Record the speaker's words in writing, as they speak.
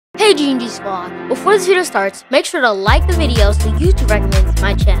G&G Squad, before this video starts, make sure to like the video so YouTube recommends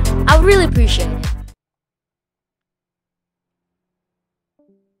my channel. I would really appreciate it.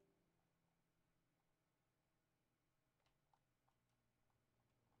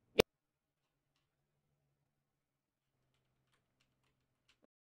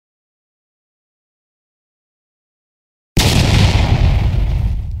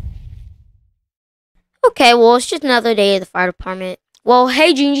 Okay, well, it's just another day at the fire department. Well,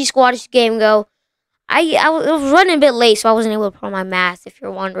 hey, G&G Squad, it's Game Go. I was running a bit late, so I wasn't able to put on my mask, if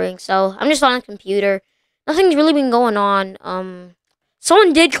you're wondering. So, I'm just on the computer. Nothing's really been going on.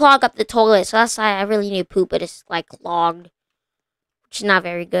 Someone did clog up the toilet, so that's why I really need to poop, but it's, like, clogged. Which is not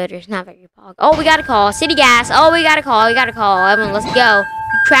very good. It's not very pog. Oh, we got a call. City gas. Oh, we got a call. Everyone, let's go.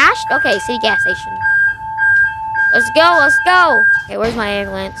 You crashed? Okay, city gas station. Let's go. Okay, where's my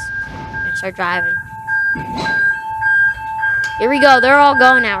ambulance? I'm gonna start driving. Here we go. They're all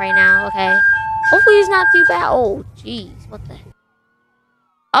going out right now. Okay. Hopefully it's not too bad. Oh, jeez. What the heck?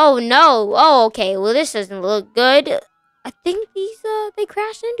 Oh, no. Oh, okay. Well, this doesn't look good. I think they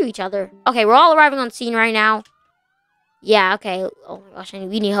crashed into each other. Okay, we're all arriving on scene right now. Yeah, okay. Oh, my gosh.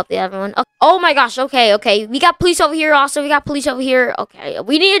 We need help with everyone. Okay. Oh, my gosh. Okay. We got police over here also. Okay.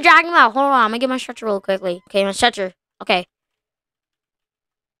 We need to drag them out. Hold on. I'm going to get my stretcher real quickly. Okay, my stretcher. Okay.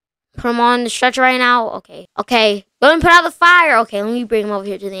 Put him on the stretcher right now. Okay. Go ahead and put out the fire. Okay, let me bring him over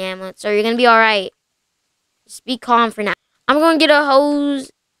here to the ambulance. So you're going to be all right. Just be calm for now. I'm going to get a hose,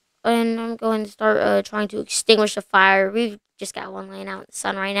 and I'm going to start trying to extinguish the fire. We've just got one laying out in the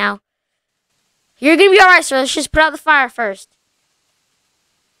sun right now. You're going to be all right, sir. Let's just put out the fire first.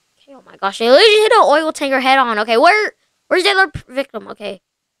 Okay, oh my gosh. They literally hit an oil tanker head on. Okay, where's the other victim? Okay.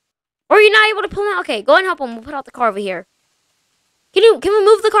 Or you're not able to pull him out? Okay, go ahead and help him. We'll put out the car over here. Can we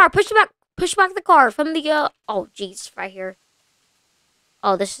move the car? Push back the car from the, oh, jeez, right here.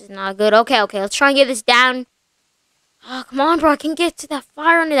 Oh, this is not good. Okay, let's try and get this down. Oh, come on, bro, I can get to that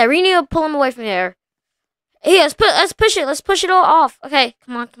fire under there. We need to pull him away from there. Hey, let's push it all off. Okay,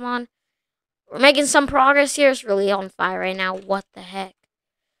 come on. We're making some progress here. It's really on fire right now. What the heck?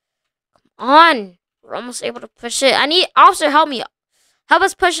 Come on. We're almost able to push it. I need, officer, help me. Help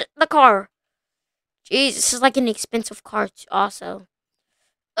us push the car. Jeez, this is like an expensive car also.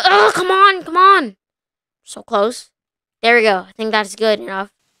 Ugh, come on. So close. There we go. I think that's good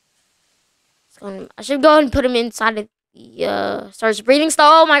enough. I should go and put him inside of the, starts breathing still.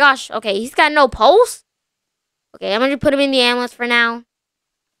 Oh my gosh. Okay, he's got no pulse. Okay, I'm gonna put him in the ambulance for now.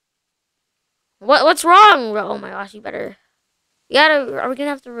 What's wrong? Oh my gosh, are we gonna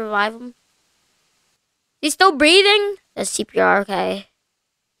have to revive him? He's still breathing? That's CPR, okay.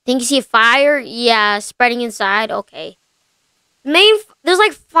 Think you see a fire? Yeah, spreading inside. Okay. There's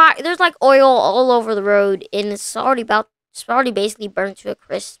like oil all over the road, and it's already basically burned to a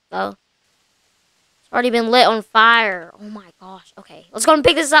crisp though. It's already been lit on fire. Oh my gosh. Okay, let's go and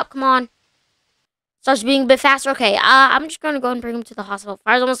pick this up. Come on. Starts being a bit faster. Okay, I'm just gonna go and bring him to the hospital.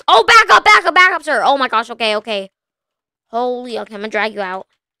 Fire's almost. Oh, back up, sir. Oh my gosh. Okay. Holy. Okay, I'm gonna drag you out.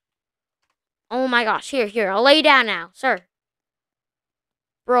 Oh my gosh. Here. I'll lay you down now, sir.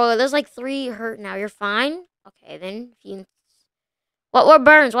 Bro, there's like 3 hurt now. You're fine? Okay, then. If you... What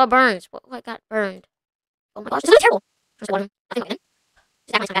burns? What got burned? Oh my gosh, this is terrible.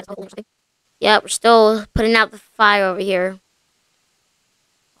 Yeah, we're still putting out the fire over here.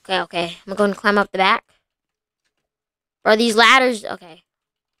 Okay. I'm going to climb up the back. Bro, these ladders... Okay,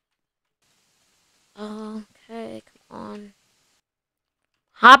 come on.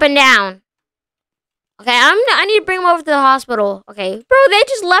 Hopping down. Okay, I need to bring him over to the hospital. Okay. Bro, they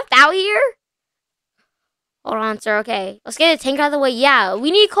just left out here? Hold on, sir. Okay. Let's get the tank out of the way. Yeah,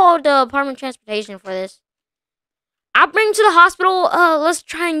 we need to call the Department of Transportation for this. I'll bring him to the hospital. Let's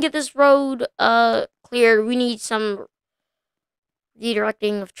try and get this road, cleared. We need some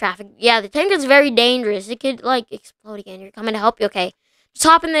redirecting of traffic. Yeah, the tank is very dangerous. It could, like, explode again. You're coming to help you. Okay. Just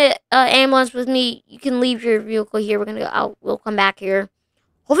hop in the ambulance with me. You can leave your vehicle here. We're going to go out. We'll come back here.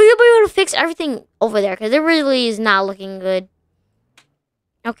 Hopefully you'll be able to fix everything over there, because it really is not looking good.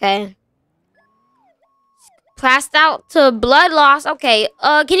 Okay. Passed out to blood loss. Okay.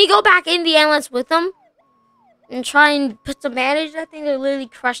 Can you go back in the ambulance with them? And try and put some bandage? I think they're literally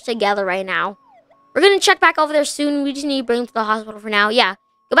crushed together right now. We're going to check back over there soon. We just need to bring them to the hospital for now. Yeah.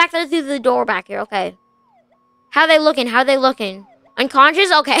 Go back there through the door back here. Okay. How are they looking?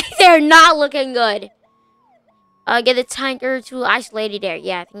 Unconscious? Okay. They're not looking good. Get the tanker to isolated area.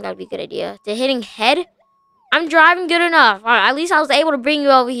 Yeah, I think that would be a good idea. To hitting head? I'm driving good enough. Alright, at least I was able to bring you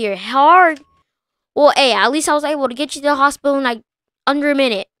over here. Hard. Well, hey, at least I was able to get you to the hospital in like under a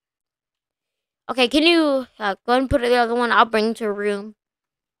minute. Okay, can you go ahead and put the other one? I'll bring him to a room.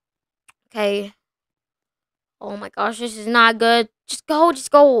 Okay. Oh my gosh, this is not good. Just go,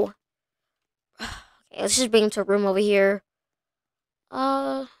 just go. Okay, let's just bring him to a room over here.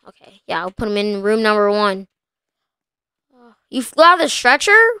 Okay. Yeah, I'll put him in room number 1. You flew out the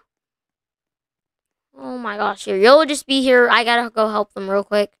stretcher? Oh my gosh, here. You'll just be here. I gotta go help them real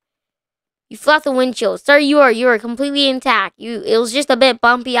quick. You flew out the windshield. Sir, you are completely intact. It was just a bit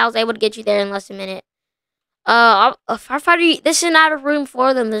bumpy. I was able to get you there in less than a minute. Firefighter, this is not a room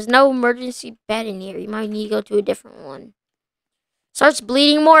for them. There's no emergency bed in here. You might need to go to a different one. Starts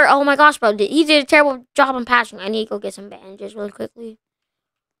bleeding more. Oh my gosh, bro. He did a terrible job on patching. I need to go get some bandages really quickly.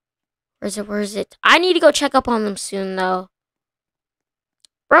 Where is it? Where is it? I need to go check up on them soon, though.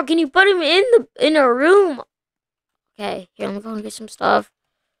 Bro, can you put him in a room? Okay, here, I'm going to get some stuff.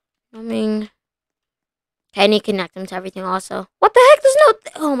 Okay, I need to connect them to everything also. What the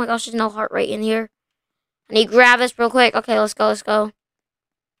heck? Oh my gosh, there's no heart rate in here. I need to grab this real quick. Okay, let's go, let's go.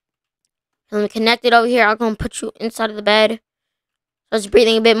 Let me connect it over here. I'm going to put you inside of the bed. So it's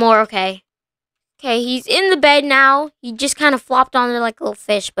breathing a bit more. Okay. Okay, he's in the bed now. He just kind of flopped on there like a little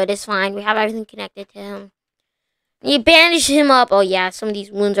fish, but it's fine. We have everything connected to him. You bandaged him up. Oh, yeah, some of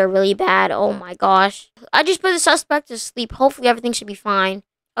these wounds are really bad. Oh, my gosh. I just put the suspect to sleep. Hopefully, everything should be fine.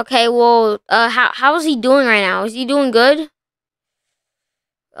 Okay, well, how is he doing right now? Is he doing good?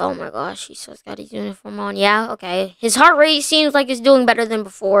 Oh, my gosh, he still got his uniform on. Yeah, okay. His heart rate seems like it's doing better than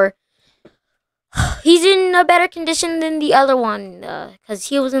before. He's in a better condition than the other one, because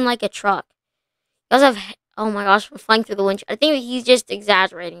he was in, like, a truck. He also have, oh, my gosh, from flying through the windshield. I think he's just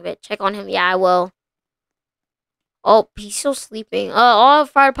exaggerating a bit. Check on him. Yeah, I will. Oh, he's still sleeping. All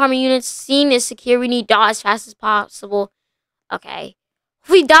fire department units, scene is secure. We need Dot as fast as possible. Okay.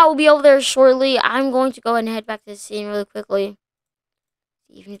 Hopefully Dot will be over there shortly. I'm going to go ahead and head back to the scene really quickly.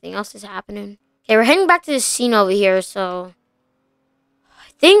 See if anything else is happening. Okay, we're heading back to the scene over here, so... I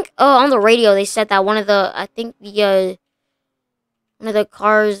think, on the radio they said that one of the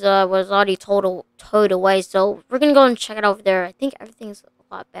cars, was already towed away, so we're gonna go and check it over there. I think everything's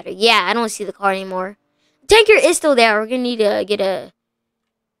a lot better. Yeah, I don't see the car anymore. Tanker is still there. We're gonna need to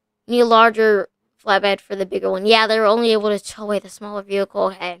need a larger flatbed for the bigger one. Yeah, they were only able to tow away the smaller vehicle.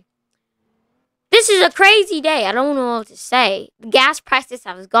 Okay. This is a crazy day. I don't know what to say. The gas prices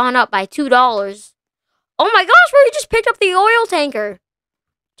have gone up by $2. Oh my gosh, bro, you just picked up the oil tanker.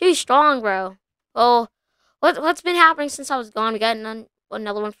 Too strong, bro. Well, what's been happening since I was gone? We got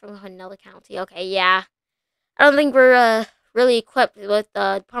another one from another county. Okay, yeah. I don't think we're really equipped with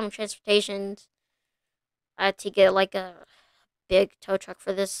Department of Transportation to get like a big tow truck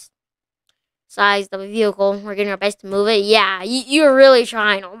for this size of a vehicle. We're getting our best to move it. Yeah, you're really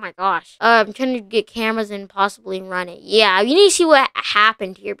trying. Oh my gosh. I'm trying to get cameras and possibly run it. Yeah, you need to see what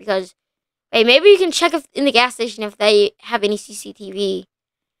happened here because, hey, maybe you can check in the gas station if they have any CCTV.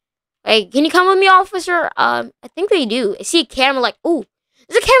 Hey, can you come with me, officer? I think they do. I see a camera like, ooh,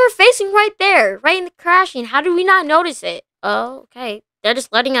 there's a camera facing right there, right in the crashing. How did we not notice it? Oh, okay. They're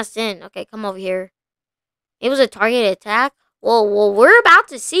just letting us in. Okay, come over here. It was a targeted attack? Well, we're about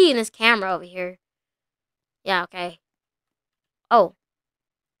to see in this camera over here. Yeah, okay. Oh.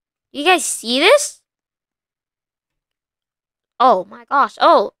 You guys see this? Oh, my gosh.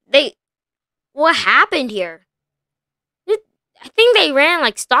 Oh, what happened here? I think they ran,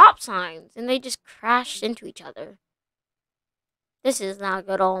 like, stop signs, and they just crashed into each other. This is not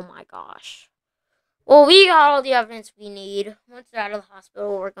good. Oh, my gosh. Well, we got all the evidence we need. Once they're out of the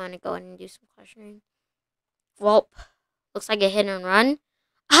hospital, we're going to go in and do some questioning. Well, looks like a hit and run.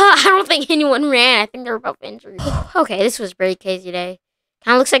 I don't think anyone ran. I think they were both injured. Okay, this was a very crazy day.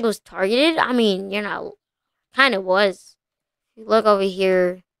 Kind of looks like it was targeted. I mean, kind of was. You look over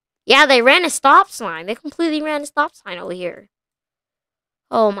here. Yeah, they ran a stop sign. They completely ran a stop sign over here.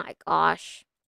 Oh my gosh.